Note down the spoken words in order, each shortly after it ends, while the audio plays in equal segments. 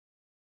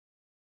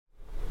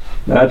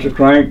That's a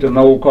crank to an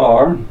old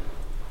car.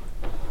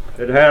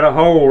 It had a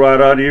hole right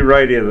under your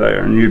radio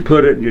there, and you'd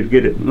put it and you'd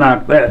get it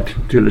like that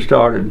till it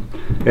started.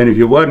 And if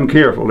you wasn't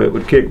careful, it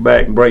would kick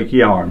back and break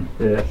your arm.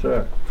 Yes,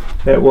 sir.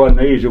 That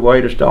wasn't an easy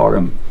way to start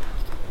them.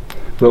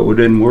 But we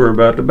didn't worry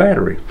about the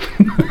battery.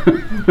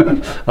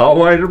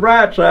 Always the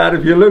bright side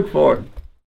if you look for it.